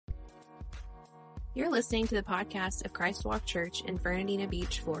You're listening to the podcast of Christ Walk Church in Fernandina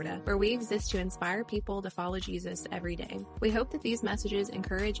Beach, Florida, where we exist to inspire people to follow Jesus every day. We hope that these messages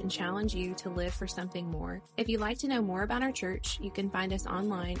encourage and challenge you to live for something more. If you'd like to know more about our church, you can find us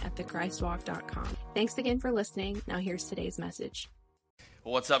online at thechristwalk.com. Thanks again for listening. Now here's today's message.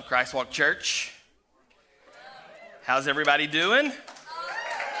 Well, what's up, Christ Walk Church? How's everybody doing?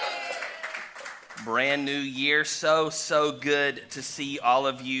 Brand new year. So good to see all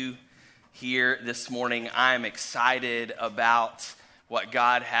of you here this morning. I'm excited about what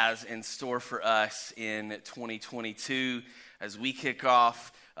God has in store for us in 2022 as we kick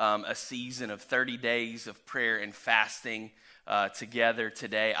off a season of 30 days of prayer and fasting together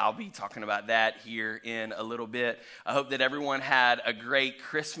today. I'll be talking about that here in a little bit. I hope that everyone had a great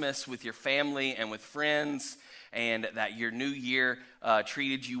Christmas with your family and with friends, and that your new year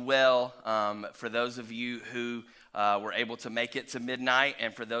treated you well. For those of you who were able to make it to midnight,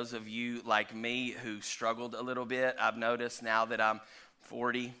 and for those of you like me who struggled a little bit, I've noticed now that I'm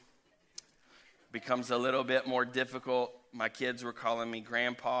 40, becomes a little bit more difficult. My kids were calling me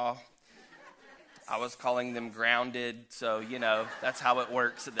grandpa. I was calling them grounded, so you know, that's how it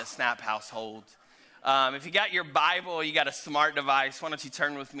works at the Snap household. If you got your Bible, you got a smart device, why don't you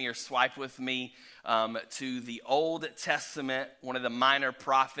turn with me or swipe with me to the Old Testament, one of the minor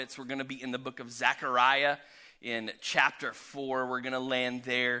prophets. We're going to be in the book of Zechariah in chapter 4. We're going to land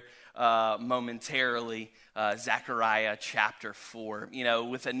there momentarily. Zechariah chapter 4. You know,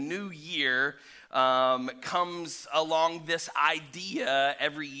 with a new year comes along this idea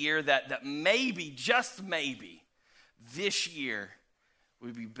every year that maybe, just maybe, this year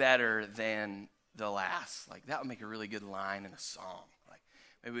would be better than the last. Like, that would make a really good line in a song. Like,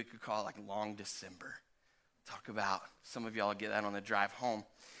 maybe we could call it like Long December. Talk about, some of y'all get that on the drive home.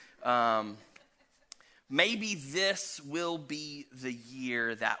 Maybe this will be the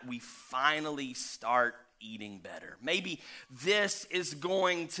year that we finally start eating better. Maybe this is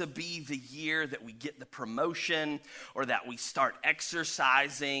going to be the year that we get the promotion, or that we start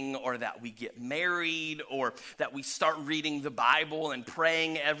exercising, or that we get married, or that we start reading the Bible and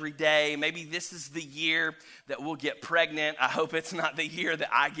praying every day. Maybe this is the year that we'll get pregnant. I hope it's not the year that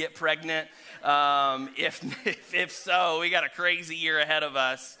I get pregnant. If so, we got a crazy year ahead of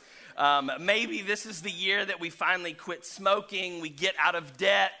us. Maybe this is the year that we finally quit smoking, we get out of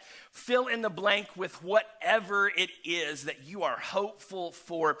debt. Fill in the blank with whatever it is that you are hopeful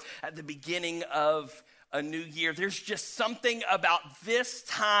for at the beginning of a new year. There's just something about this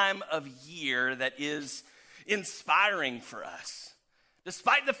time of year that is inspiring for us.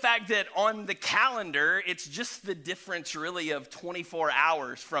 Despite the fact that on the calendar, it's just the difference really of 24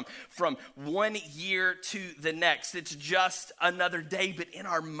 hours from one year to the next. It's just another day, but in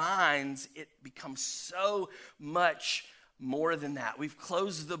our minds, it becomes so much more than that. We've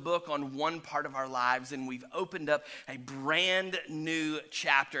closed the book on one part of our lives, and we've opened up a brand new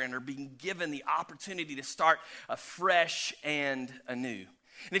chapter and are being given the opportunity to start afresh and anew.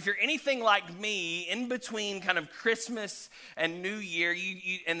 And if you're anything like me, in between kind of Christmas and New Year,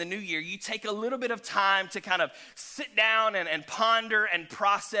 and the New Year, you take a little bit of time to kind of sit down and ponder and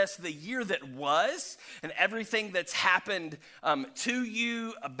process the year that was and everything that's happened to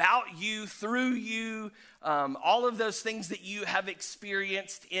you, about you, through you, all of those things that you have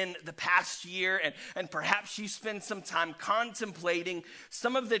experienced in the past year. And perhaps you spend some time contemplating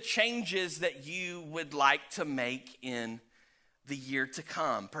some of the changes that you would like to make in the year to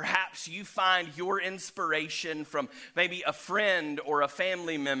come. Perhaps you find your inspiration from maybe a friend or a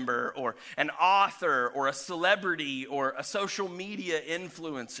family member or an author or a celebrity or a social media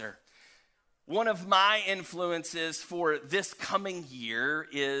influencer. One of my influences for this coming year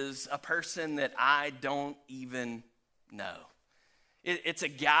is a person that I don't even know. It's a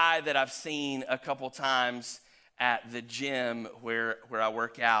guy that I've seen a couple times at the gym where I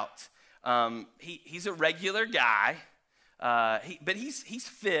work out. He's a regular guy. But he's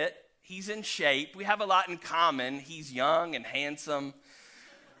fit, he's in shape, we have a lot in common. He's young and handsome.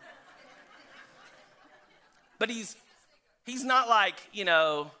 But he's not like, you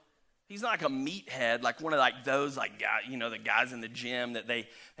know, he's not like a meathead, like one of like those like guy, you know, the guys in the gym that they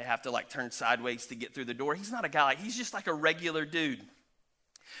have to like turn sideways to get through the door. He's not a guy like, he's just like a regular dude.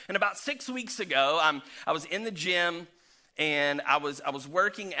 And about 6 weeks ago, I was in the gym, and I was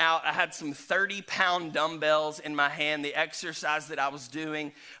working out. I had some 30-pound dumbbells in my hand, the exercise that I was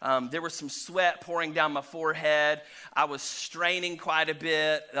doing. There was some sweat pouring down my forehead. I was straining quite a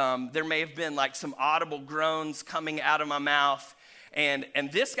bit. There may have been like some audible groans coming out of my mouth. And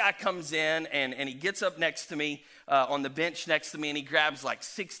this guy comes in and he gets up next to me on the bench next to me, and he grabs like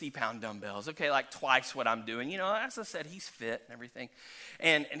 60-pound dumbbells. Okay, like twice what I'm doing. You know, as I said, he's fit and everything.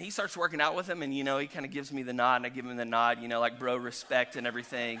 And he starts working out with him, and, you know, he kind of gives me the nod, and I give him the nod, you know, like bro respect and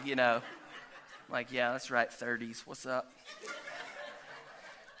everything, you know. Like, yeah, that's right, 30s, what's up?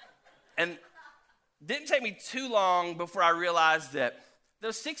 And didn't take me too long before I realized that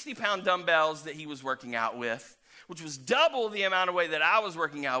those 60-pound dumbbells that he was working out with, which was double the amount of weight that I was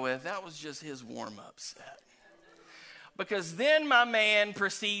working out with, that was just his warm-up set. Because then my man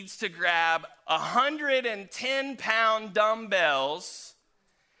proceeds to grab 110-pound dumbbells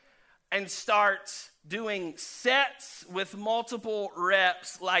and starts doing sets with multiple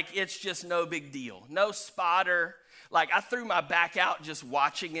reps like it's just no big deal. No spotter. Like, I threw my back out just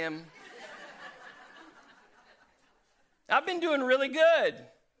watching him. I've been doing really good.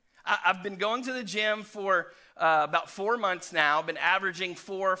 I've been going to the gym for about 4 months now. I've been averaging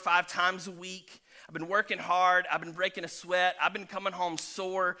 4 or 5 times a week. I've been working hard. I've been breaking a sweat. I've been coming home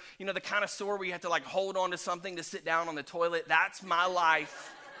sore. You know, the kind of sore where you have to like hold on to something to sit down on the toilet. That's my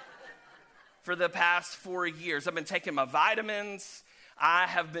life for the past 4 years. I've been taking my vitamins. I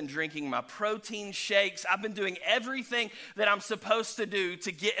have been drinking my protein shakes. I've been doing everything that I'm supposed to do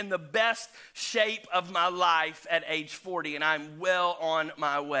to get in the best shape of my life at age 40, and I'm well on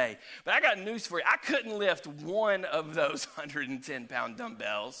my way. But I got news for you. I couldn't lift one of those 110-pound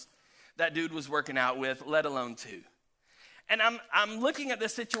dumbbells that dude was working out with, let alone 2. And I'm looking at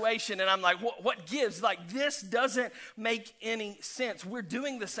this situation, and I'm like, what gives? Like, this doesn't make any sense. We're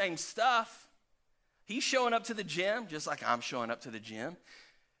doing the same stuff. He's showing up to the gym just like I'm showing up to the gym.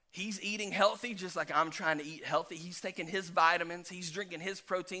 He's eating healthy just like I'm trying to eat healthy. He's taking his vitamins. He's drinking his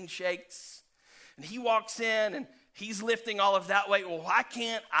protein shakes. And he walks in and he's lifting all of that weight. Well, why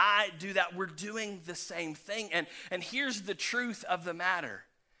can't I do that? We're doing the same thing. And here's the truth of the matter.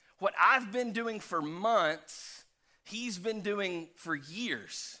 What I've been doing for months, he's been doing for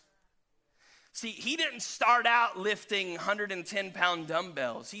years. See, he didn't start out lifting 110-pound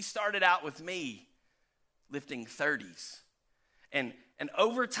dumbbells. He started out with me lifting 30s. And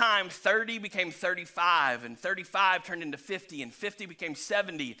over time, 30 became 35, and 35 turned into 50, and 50 became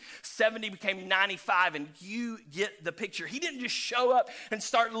 70, 70 became 95, and you get the picture. He didn't just show up and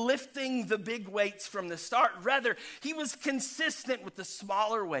start lifting the big weights from the start. Rather, he was consistent with the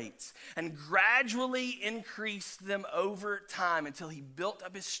smaller weights and gradually increased them over time until he built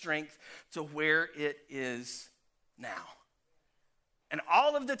up his strength to where it is now. And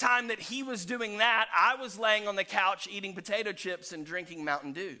all of the time that he was doing that, I was laying on the couch eating potato chips and drinking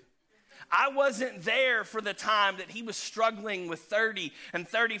Mountain Dew. I wasn't there for the time that he was struggling with 30 and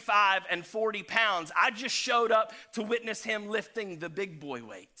 35 and 40 pounds. I just showed up to witness him lifting the big boy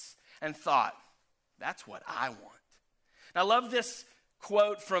weights and thought, that's what I want. And I love this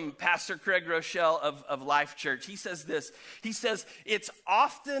quote from Pastor Craig Rochelle of Life Church. He says this. He says, it's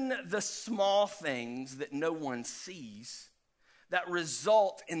often the small things that no one sees that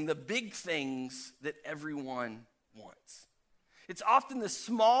result in the big things that everyone wants. It's often the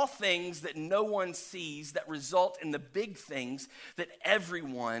small things that no one sees that result in the big things that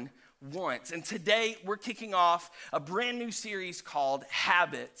everyone wants. And today we're kicking off a brand new series called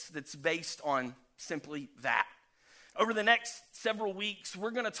Habits that's based on simply that. Over the next several weeks,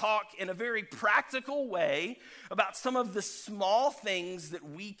 we're going to talk in a very practical way about some of the small things that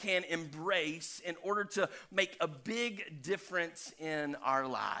we can embrace in order to make a big difference in our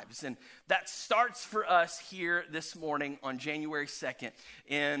lives. And that starts for us here this morning on January 2nd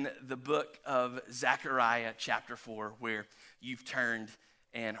in the book of Zechariah chapter 4, where you've turned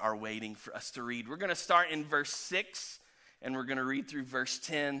and are waiting for us to read. We're going to start in verse 6, and we're going to read through verse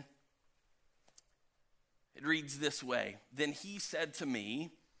 10. It reads this way. Then he said to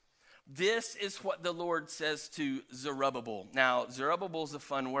me, this is what the Lord says to Zerubbabel. Now, Zerubbabel is a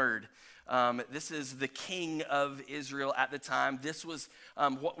fun word. This is the king of Israel at the time. This was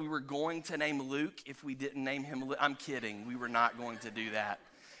what we were going to name Luke if we didn't name him Luke. I'm kidding. We were not going to do that.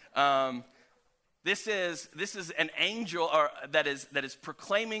 This is an angel that is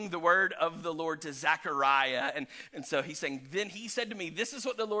proclaiming the word of the Lord to Zechariah. And so he's saying, then he said to me, this is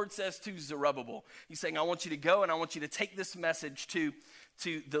what the Lord says to Zerubbabel. He's saying, I want you to go and I want you to take this message to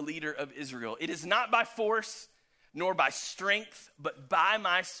the leader of Israel. It is not by force nor by strength, but by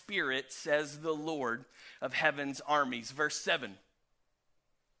my spirit, says the Lord of heaven's armies. Verse 7.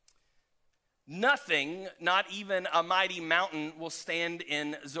 Nothing, not even a mighty mountain, will stand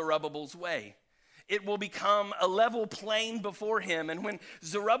in Zerubbabel's way. It will become a level plain before him. And when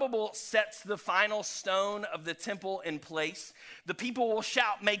Zerubbabel sets the final stone of the temple in place, the people will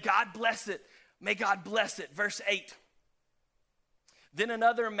shout, may God bless it. May God bless it. Verse 8. Then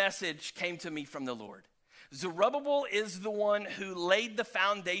another message came to me from the Lord. Zerubbabel is the one who laid the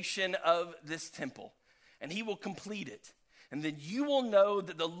foundation of this temple, and he will complete it. And then you will know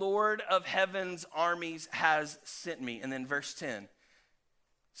that the Lord of heaven's armies has sent me. And then verse 10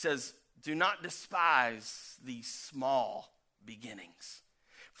 says, do not despise these small beginnings.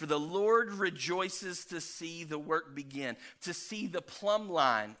 For the Lord rejoices to see the work begin, to see the plumb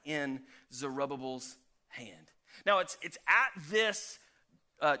line in Zerubbabel's hand. Now, it's at this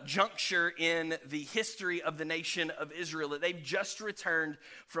juncture in the history of the nation of Israel that they've just returned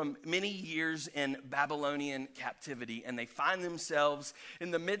from many years in Babylonian captivity, and they find themselves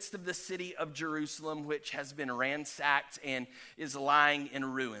in the midst of the city of Jerusalem, which has been ransacked and is lying in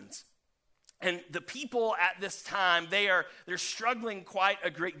ruins. And the people at this time, they're struggling quite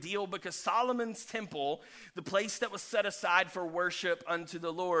a great deal because Solomon's temple, the place that was set aside for worship unto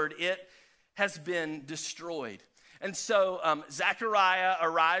the Lord, it has been destroyed. And so Zechariah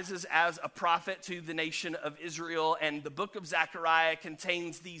arises as a prophet to the nation of Israel, and the book of Zechariah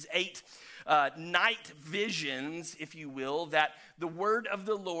contains these 8 night visions, if you will, that the word of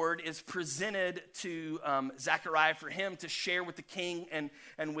the Lord is presented to Zechariah for him to share with the king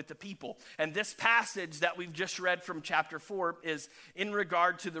and with the people. And this passage that we've just read from chapter 4 is in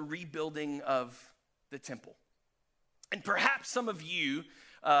regard to the rebuilding of the temple. And perhaps some of you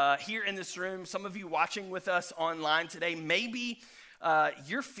here in this room, some of you watching with us online today, maybe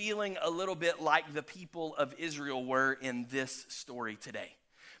you're feeling a little bit like the people of Israel were in this story today.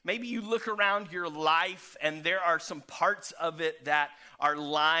 Maybe you look around your life and there are some parts of it that are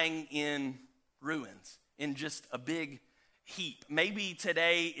lying in ruins, in just a big heap. Maybe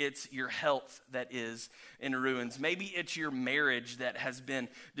today it's your health that is in ruins. Maybe it's your marriage that has been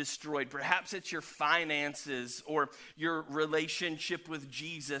destroyed. Perhaps it's your finances or your relationship with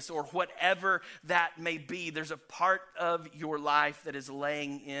Jesus or whatever that may be. There's a part of your life that is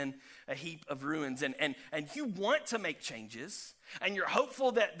laying in a heap of ruins. And you want to make changes. And you're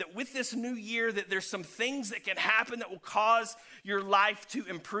hopeful that with this new year that there's some things that can happen that will cause your life to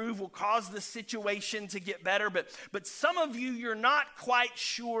improve, will cause the situation to get better. But some of you, you're not quite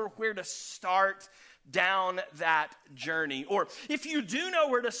sure where to start down that journey. Or if you do know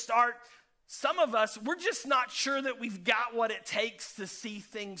where to start, some of us, we're just not sure that we've got what it takes to see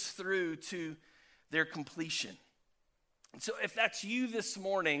things through to their completion. And so if that's you this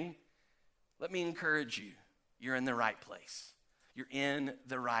morning, let me encourage you. You're in the right place. You're in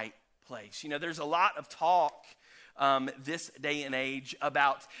the right place. You know, there's a lot of talk this day and age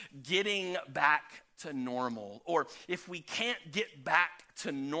about getting back to normal. Or if we can't get back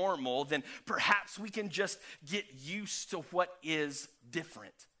to normal, then perhaps we can just get used to what is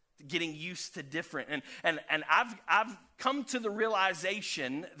different. Getting used to different. And I've come to the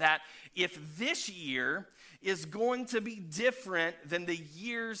realization that if this year is going to be different than the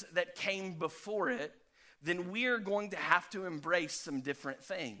years that came before it, then we are going to have to embrace some different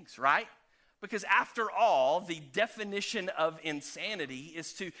things, right? Because after all, the definition of insanity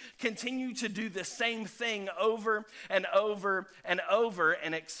is to continue to do the same thing over and over and over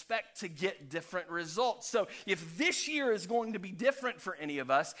and expect to get different results. So if this year is going to be different for any of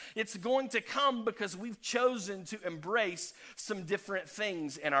us, it's going to come because we've chosen to embrace some different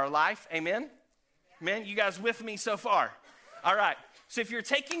things in our life. Amen? Amen? You guys with me so far? All right. So if you're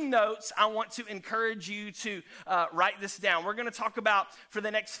taking notes, I want to encourage you to write this down. We're going to talk about, for the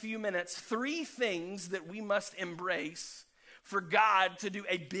next few minutes, 3 things that we must embrace for God to do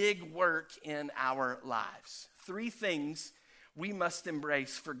a big work in our lives. 3 things we must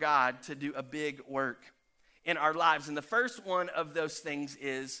embrace for God to do a big work in our lives. And the first one of those things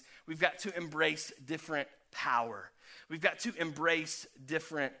is we've got to embrace different power. We've got to embrace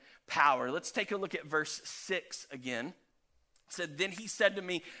different power. Let's take a look at verse 6 again. Said, then he said to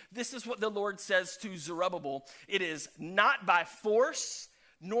me, this is what the Lord says to Zerubbabel. It is not by force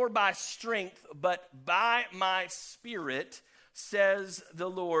nor by strength, but by my spirit, says the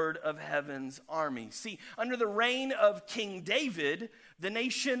Lord of heaven's army. See, under the reign of King David, the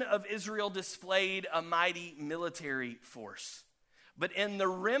nation of Israel displayed a mighty military force. But in the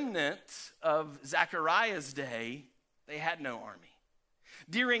remnant of Zechariah's day, they had no army.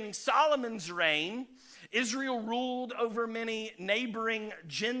 During Solomon's reign, Israel ruled over many neighboring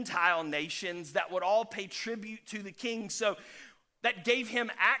Gentile nations that would all pay tribute to the king. So that gave him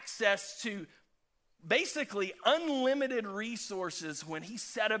access to basically unlimited resources when he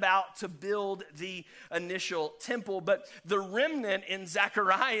set about to build the initial temple. But the remnant in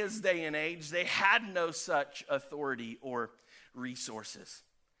Zechariah's day and age, they had no such authority or resources.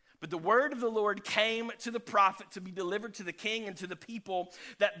 But the word of the Lord came to the prophet to be delivered to the king and to the people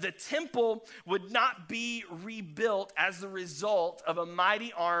that the temple would not be rebuilt as the result of a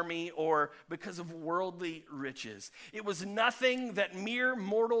mighty army or because of worldly riches. It was nothing that mere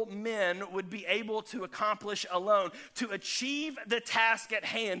mortal men would be able to accomplish alone. To achieve the task at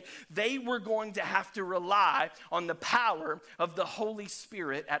hand, they were going to have to rely on the power of the Holy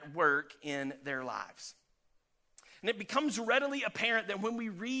Spirit at work in their lives. And it becomes readily apparent that when we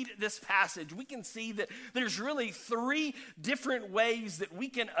read this passage, we can see that there's really three different ways that we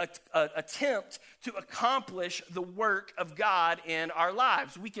can attempt to accomplish the work of God in our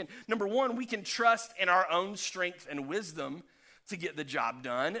lives. Number one, we can trust in our own strength and wisdom to get the job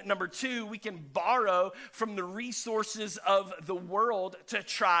done. Number two, we can borrow from the resources of the world to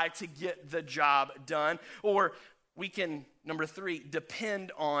try to get the job done. Or we can, number three,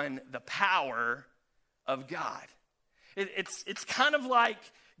 depend on the power of God. It's kind of like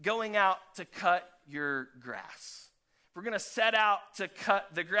going out to cut your grass. If we're going to set out to cut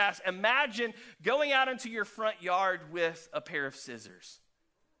the grass, imagine going out into your front yard with a pair of scissors,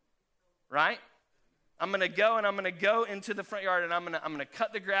 right? I'm going to go into the front yard and I'm going to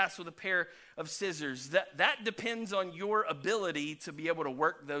cut the grass with a pair of scissors. That depends on your ability to be able to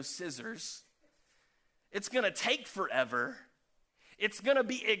work those scissors. It's going to take forever. It's going to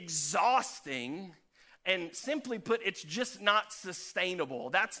be exhausting. And simply put, it's just not sustainable.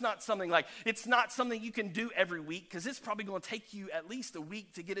 That's not something it's not something you can do every week because it's probably going to take you at least a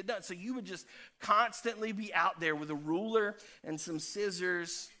week to get it done. So you would just constantly be out there with a ruler and some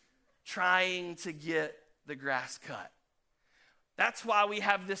scissors trying to get the grass cut. That's why we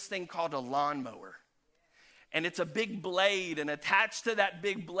have this thing called a lawnmower. And it's a big blade, and attached to that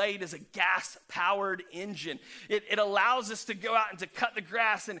big blade is a gas-powered engine. It allows us to go out and to cut the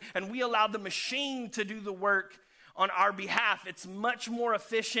grass, and we allow the machine to do the work on our behalf. It's much more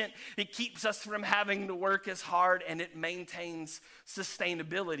efficient. It keeps us from having to work as hard, and it maintains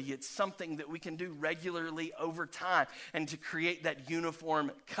sustainability. It's something that we can do regularly over time and to create that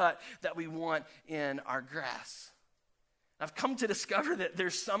uniform cut that we want in our grass. I've come to discover that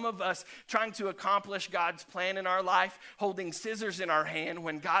there's some of us trying to accomplish God's plan in our life, holding scissors in our hand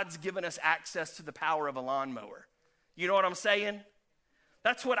when God's given us access to the power of a lawnmower. You know what I'm saying?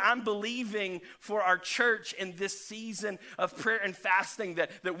 That's what I'm believing for our church in this season of prayer and fasting,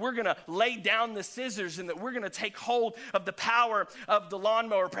 that we're going to lay down the scissors and that we're going to take hold of the power of the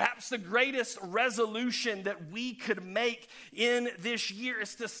lawnmower. Perhaps the greatest resolution that we could make in this year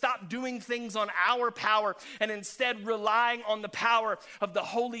is to stop doing things on our power and instead relying on the power of the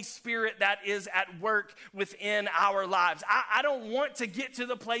Holy Spirit that is at work within our lives. I don't want to get to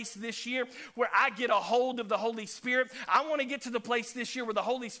the place this year where I get a hold of the Holy Spirit. I want to get to the place this year where the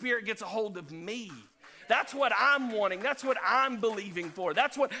Holy Spirit gets a hold of me. That's what I'm wanting. That's what I'm believing for.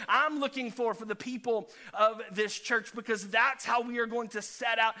 That's what I'm looking for the people of this church, because that's how we are going to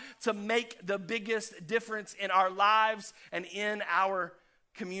set out to make the biggest difference in our lives and in our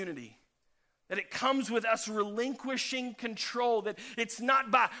community. That it comes with us relinquishing control, that it's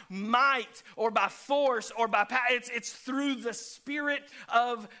not by might or by force or by power. It's through the Spirit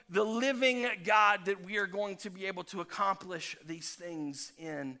of the living God that we are going to be able to accomplish these things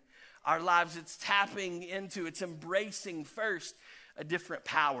in our lives. It's tapping into, it's embracing first a different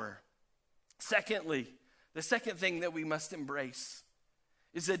power. Secondly, the second thing that we must embrace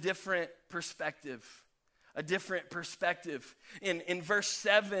is a different perspective. A different perspective. In verse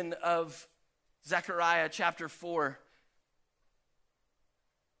 7 of Zechariah chapter 4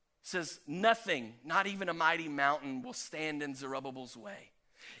 says, nothing, not even a mighty mountain, will stand in Zerubbabel's way.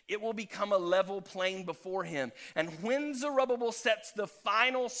 It will become a level plain before him. And when Zerubbabel sets the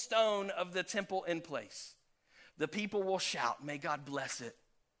final stone of the temple in place, the people will shout, may God bless it.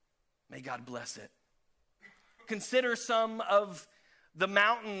 May God bless it. Consider some of the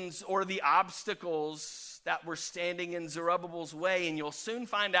mountains or the obstacles that were standing in Zerubbabel's way, and you'll soon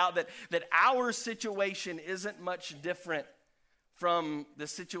find out that our situation isn't much different from the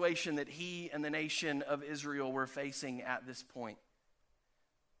situation that he and the nation of Israel were facing at this point.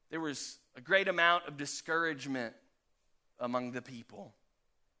 There was a great amount of discouragement among the people.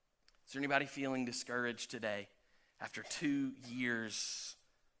 Is there anybody feeling discouraged today after 2 years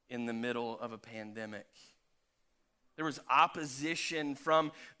in the middle of a pandemic? There was opposition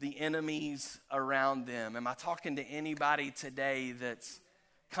from the enemies around them. Am I talking to anybody today that's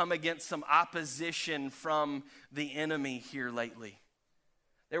come against some opposition from the enemy here lately?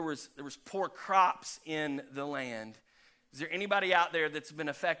 There was poor crops in the land. Is there anybody out there that's been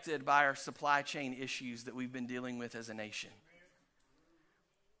affected by our supply chain issues that we've been dealing with as a nation?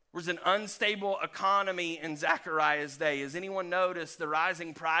 was an unstable economy in Zechariah's day. Has anyone noticed the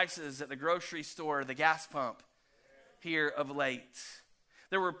rising prices at the grocery store, the gas pump here of late?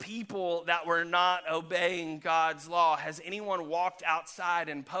 There were people that were not obeying God's law. Has anyone walked outside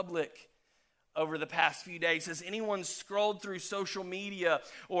in public over the past few days? Has anyone scrolled through social media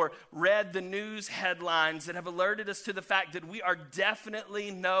or read the news headlines that have alerted us to the fact that we are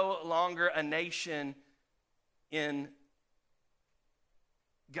definitely no longer a nation in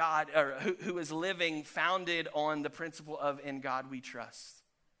God, or who is living founded on the principle of "in God we trust"?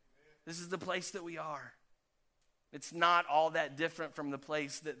 This is the place that we are. It's not all that different from the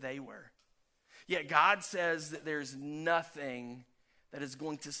place that they were. Yet God says that there's nothing that is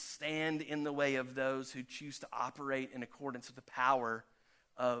going to stand in the way of those who choose to operate in accordance with the power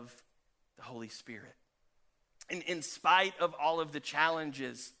of the Holy Spirit. And in spite of all of the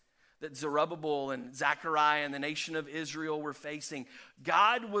challenges that Zerubbabel and Zechariah and the nation of Israel were facing,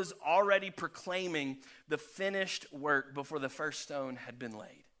 God was already proclaiming the finished work before the first stone had been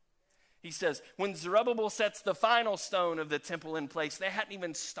laid. He says, when Zerubbabel sets the final stone of the temple in place, they hadn't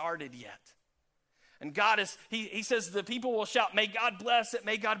even started yet. And he says the people will shout, "May God bless it,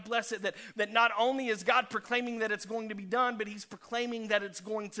 may God bless it." That not only is God proclaiming that it's going to be done, but he's proclaiming that it's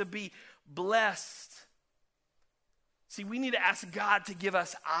going to be blessed. See, we need to ask God to give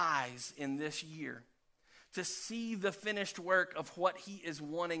us eyes in this year to see the finished work of what he is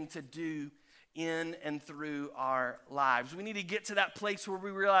wanting to do in and through our lives. We need to get to that place where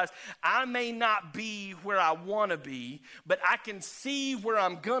we realize I may not be where I want to be, but I can see where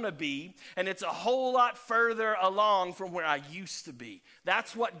I'm going to be, and it's a whole lot further along from where I used to be.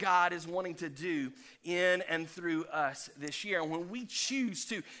 That's what God is wanting to do in and through us this year. And when we choose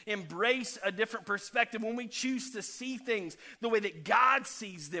to embrace a different perspective, when we choose to see things the way that God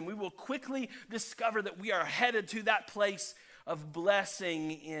sees them, we will quickly discover that we are headed to that place of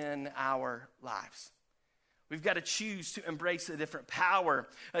blessing in our lives. We've got to choose to embrace a different power,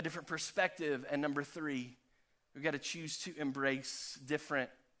 a different perspective. And number 3, we've got to choose to embrace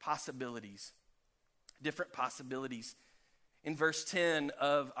different possibilities. Different possibilities. In verse 10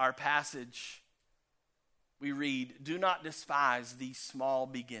 of our passage, we read, "Do not despise these small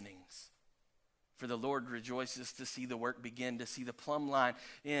beginnings, for the Lord rejoices to see the work begin, to see the plumb line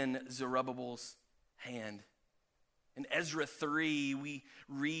in Zerubbabel's hand." In Ezra 3, we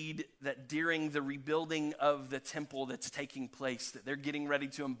read that during the rebuilding of the temple that's taking place, that they're getting ready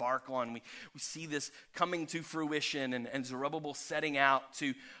to embark on, we see this coming to fruition and Zerubbabel setting out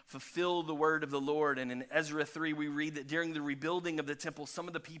to fulfill the word of the Lord. And in Ezra 3, we read that during the rebuilding of the temple, some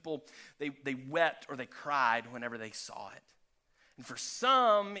of the people, they wept or they cried whenever they saw it. And for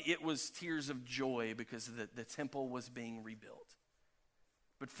some, it was tears of joy because the temple was being rebuilt.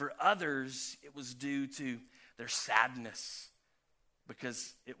 But for others, it was due to their sadness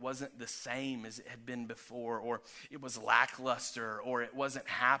because it wasn't the same as it had been before, or it was lackluster, or it wasn't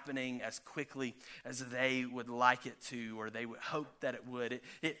happening as quickly as they would like it to, or they would hope that it would.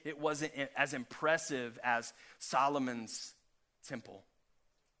 It wasn't as impressive as Solomon's temple.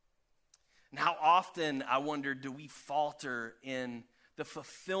 And how often, I wonder, do we falter in the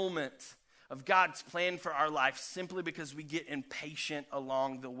fulfillment of God's plan for our life simply because we get impatient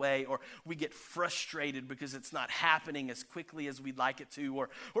along the way, or we get frustrated because it's not happening as quickly as we'd like it to, or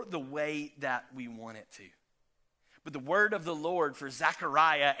the way that we want it to? But the word of the Lord for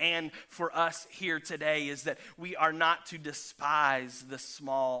Zechariah and for us here today is that we are not to despise the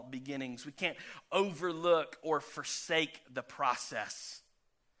small beginnings. We can't overlook or forsake the process.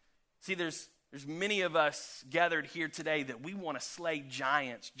 See, there's many of us gathered here today that we want to slay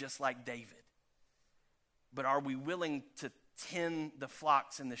giants just like David. But are we willing to tend the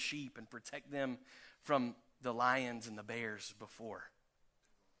flocks and the sheep and protect them from the lions and the bears before?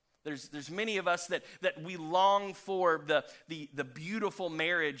 There's many of us that we long for the beautiful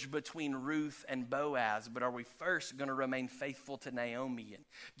marriage between Ruth and Boaz, but are we first going to remain faithful to Naomi and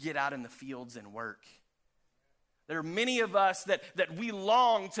get out in the fields and work? There are many of us that we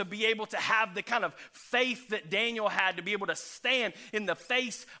long to be able to have the kind of faith that Daniel had, to be able to stand in the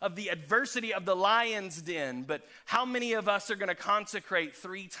face of the adversity of the lion's den. But how many of us are going to consecrate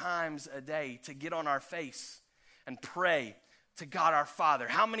 3 times a day to get on our face and pray to God our Father?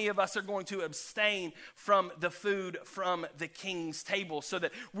 How many of us are going to abstain from the food from the king's table so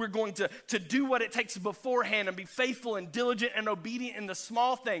that we're going to do what it takes beforehand and be faithful and diligent and obedient in the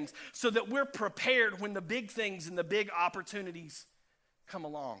small things so that we're prepared when the big things and the big opportunities come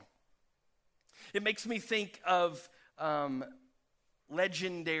along? It makes me think of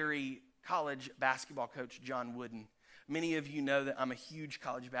legendary college basketball coach John Wooden. Many of you know that I'm a huge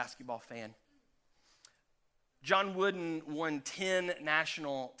college basketball fan. John Wooden won 10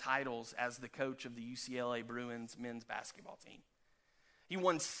 national titles as the coach of the UCLA Bruins men's basketball team. He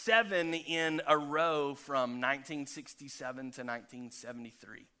won 7 in a row from 1967 to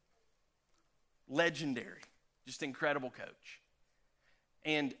 1973. Legendary, just incredible coach.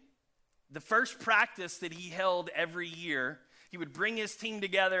 And the first practice that he held every year, he would bring his team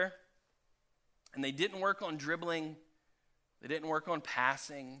together, and they didn't work on dribbling, they didn't work on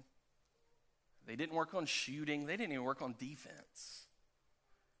passing, they didn't work on shooting, they didn't even work on defense.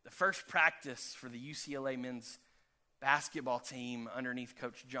 The first practice for the UCLA men's basketball team underneath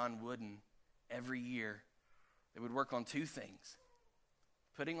Coach John Wooden every year, they would work on 2 things: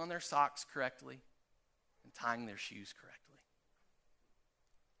 putting on their socks correctly and tying their shoes correctly.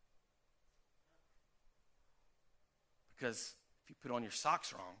 Because if you put on your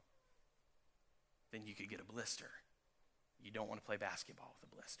socks wrong, then you could get a blister. You don't want to play basketball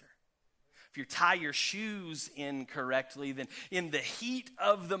with a blister. If you tie your shoes incorrectly, then in the heat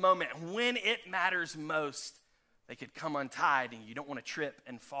of the moment, when it matters most, they could come untied, and you don't want to trip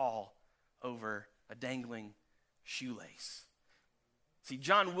and fall over a dangling shoelace. See,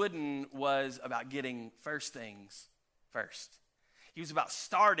 John Wooden was about getting first things first. He was about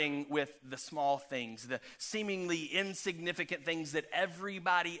starting with the small things, the seemingly insignificant things that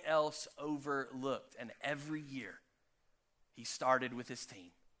everybody else overlooked. And every year, he started with his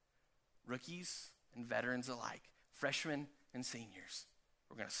team, rookies and veterans alike, freshmen and seniors.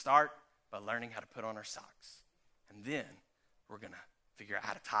 We're going to start by learning how to put on our socks. And then we're going to figure out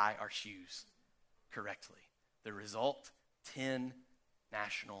how to tie our shoes correctly. The result, 10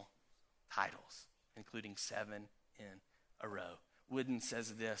 national titles, including 7 in a row. Wooden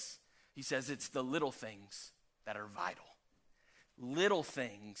says this. He says it's the little things that are vital. Little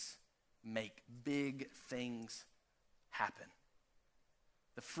things make big things happen.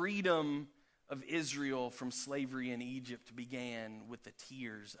 The freedom of Israel from slavery in Egypt began with the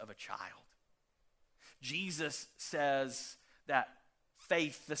tears of a child. Jesus says that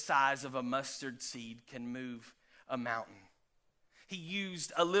faith the size of a mustard seed can move a mountain. He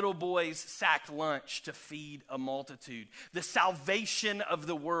used a little boy's sack lunch to feed a multitude. The salvation of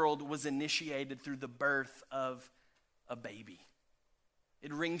the world was initiated through the birth of a baby.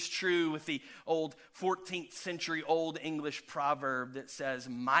 It rings true with the old 14th century Old English proverb that says,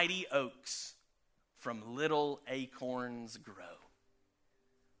 "Mighty oaks from little acorns grow.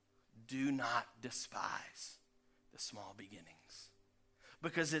 Do not despise the small beginnings."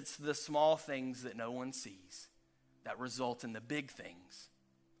 Because it's the small things that no one sees that result in the big things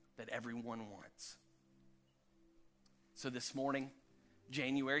that everyone wants. So this morning,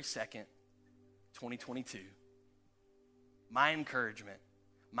 January 2nd, 2022, my encouragement,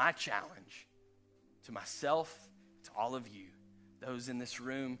 my challenge to myself, to all of you, those in this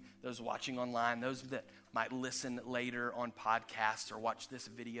room, those watching online, those that might listen later on podcasts or watch this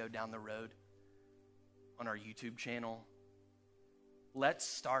video down the road on our YouTube channel, let's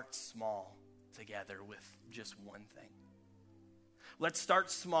start small together with just one thing. Let's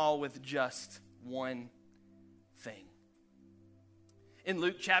start small with just one thing. In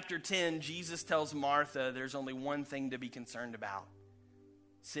Luke chapter 10, Jesus tells Martha there's only one thing to be concerned about: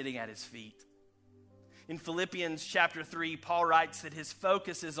 sitting at his feet. In Philippians chapter 3, Paul writes that his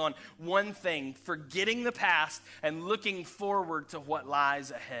focus is on one thing: forgetting the past and looking forward to what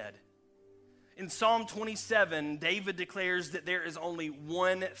lies ahead. In Psalm 27, David declares that there is only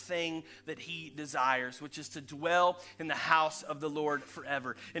one thing that he desires, which is to dwell in the house of the Lord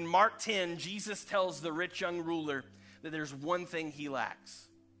forever. In Mark 10, Jesus tells the rich young ruler that there's one thing he lacks: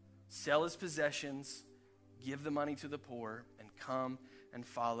 sell his possessions, give the money to the poor, and come and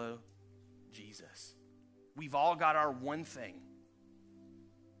follow Jesus. We've all got our one thing.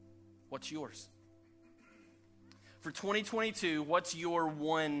 What's yours? For 2022, what's your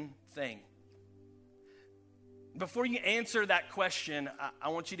one thing? Before you answer that question, I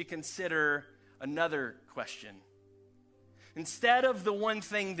want you to consider another question. Instead of the one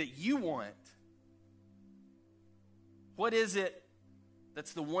thing that you want, what is it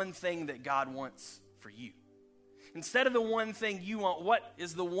that's the one thing that God wants for you? Instead of the one thing you want, what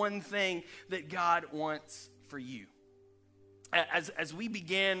is the one thing that God wants for you? As we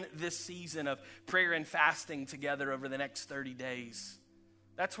begin this season of prayer and fasting together over the next 30 days,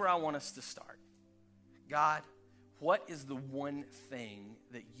 that's where I want us to start. God, what is the one thing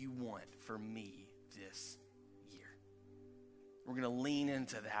that you want for me this year? We're going to lean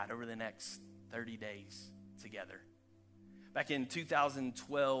into that over the next 30 days together. Back in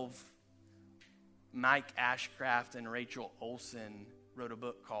 2012, Mike Ashcraft and Rachel Olson wrote a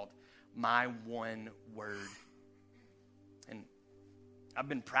book called My One Word. And I've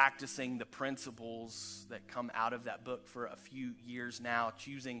been practicing the principles that come out of that book for a few years now,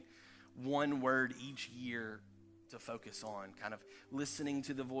 choosing one word each year to focus on, kind of listening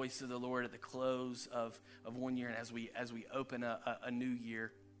to the voice of the Lord at the close of one year and as we open a new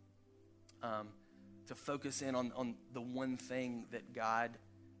year, to focus in on the one thing that God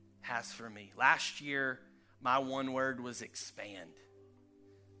has for me. Last year, my one word was expand.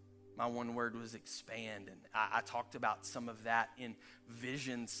 My one word was expand, and I talked about some of that in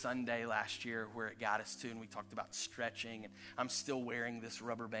Vision Sunday last year where it got us to, and we talked about stretching, and I'm still wearing this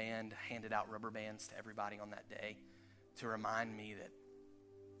rubber band, handed out rubber bands to everybody on that day to remind me that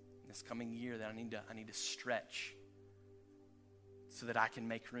this coming year that I need to stretch so that I can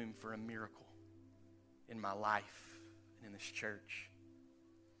make room for a miracle in my life and in this church.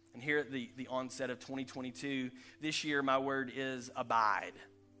 And here at the onset of 2022, this year my word is abide.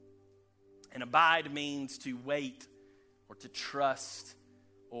 And abide means to wait or to trust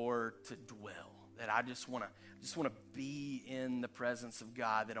or to dwell. That I just want to be in the presence of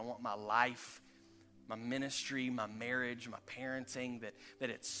God. That I want my life, my ministry, my marriage, my parenting, that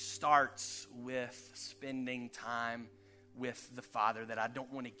it starts with spending time with the Father. That I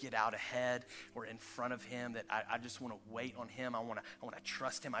don't want to get out ahead or in front of Him. That I just want to wait on Him. I want to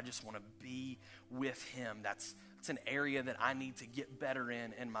trust Him. I just want to be with Him. It's an area that I need to get better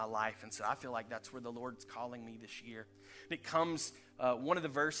in my life. And so I feel like that's where the Lord's calling me this year. It comes, one of the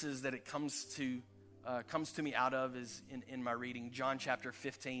verses that it comes to me out of is in my reading, John chapter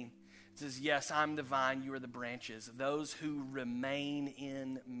 15. It says, yes, I'm the vine, you are the branches. Those who remain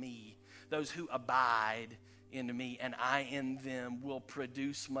in me, those who abide in me, and I in them will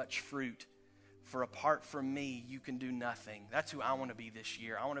produce much fruit. For apart from me, you can do nothing. That's who I want to be this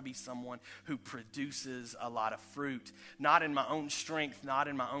year. I want to be someone who produces a lot of fruit. Not in my own strength, not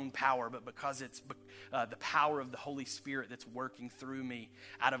in my own power, but because it's the power of the Holy Spirit that's working through me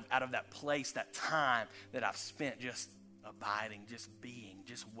out of that place, that time that I've spent just abiding, just being,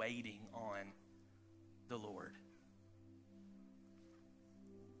 just waiting on the Lord.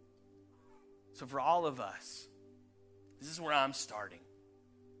 So for all of us, this is where I'm starting.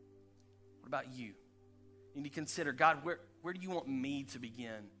 What about you? You need to consider, God, where do you want me to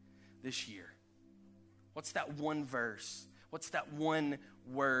begin this year? What's that one verse? What's that one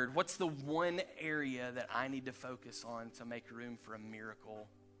word? What's the one area that I need to focus on to make room for a miracle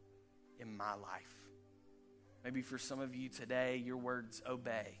in my life? Maybe for some of you today, your word's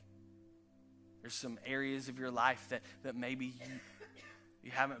obey. There's some areas of your life that maybe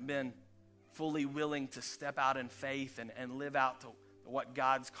you haven't been fully willing to step out in faith and live out to what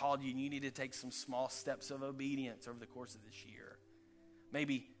God's called you, and you need to take some small steps of obedience over the course of this year.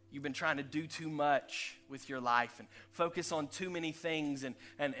 Maybe you've been trying to do too much with your life and focus on too many things, and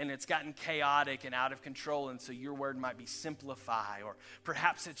it's gotten chaotic and out of control, and so your word might be simplify, or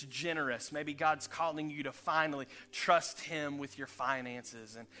perhaps it's generous. Maybe God's calling you to finally trust Him with your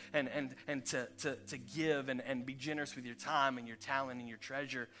finances and to give and be generous with your time and your talent and your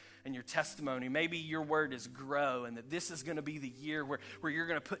treasure and your testimony. Maybe your word is grow, and that this is going to be the year where you're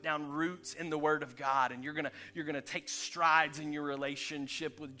going to put down roots in the Word of God, and you're going to take strides in your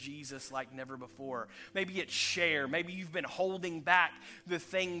relationship with Jesus like never before. Maybe it's share. Maybe you've been holding back the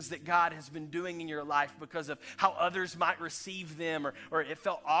things that God has been doing in your life because of how others might receive them, or it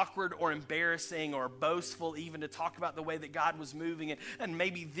felt awkward or embarrassing or boastful even to talk about the way that God was moving. And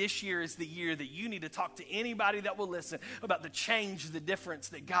maybe this year is the year that you need to talk to anybody that will listen about the change, the difference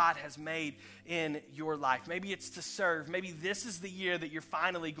that God has made in your life. Maybe it's to serve. Maybe this is the year that you're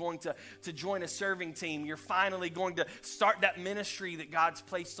finally going to join a serving team. You're finally going to start that ministry that God's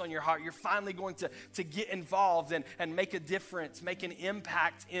placed on your heart. You're finally going to get involved and make a difference, make an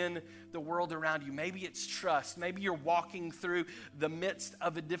impact in the world around you. Maybe it's trust. Maybe you're walking through the midst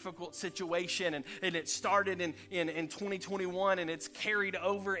of a difficult situation, and it started in 2021 and it's carried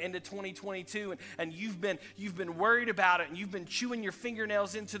over into 2022, and you've been worried about it, and you've been chewing your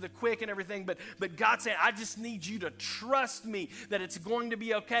fingernails into the quick and everything, but God's saying, I just need you to trust me that it's going to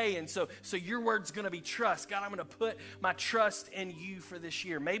be okay. And so your word's going to be trust. God, I'm going to put my trust in you for this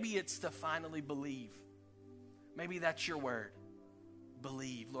year. Maybe it's to finally believe. Maybe that's your word.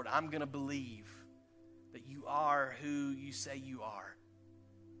 Believe. Lord, I'm going to believe that you are who you say you are.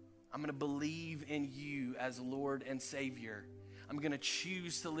 I'm going to believe in you as Lord and Savior. I'm going to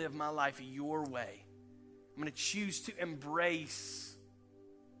choose to live my life your way. I'm going to choose to embrace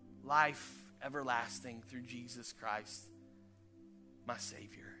life everlasting through Jesus Christ, my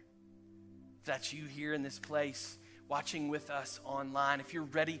Savior. If that's you here in this place, watching with us online, if you're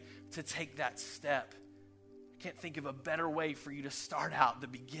ready to take that step, Can't think of a better way for you to start out the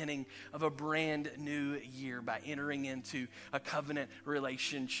beginning of a brand new year by entering into a covenant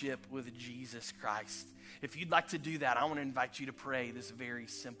relationship with Jesus Christ. If you'd like to do that, I want to invite you to pray this very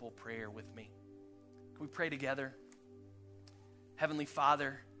simple prayer with me. Can we pray together? Heavenly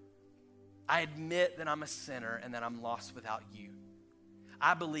Father, I admit that I'm a sinner and that I'm lost without you.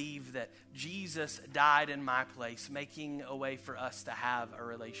 I believe that Jesus died in my place, making a way for us to have a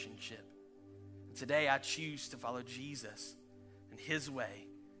relationship. Today, I choose to follow Jesus and his way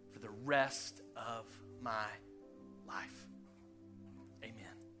for the rest of my life. Amen.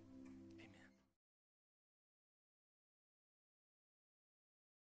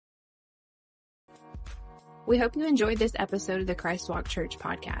 Amen. We hope you enjoyed this episode of the Christ Walk Church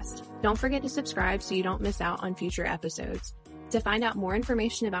podcast. Don't forget to subscribe so you don't miss out on future episodes. To find out more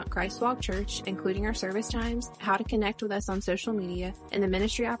information about Christ Walk Church, including our service times, how to connect with us on social media, and the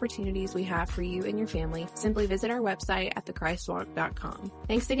ministry opportunities we have for you and your family, simply visit our website at thechristwalk.com.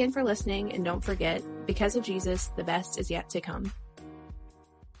 Thanks again for listening, and don't forget, because of Jesus, the best is yet to come.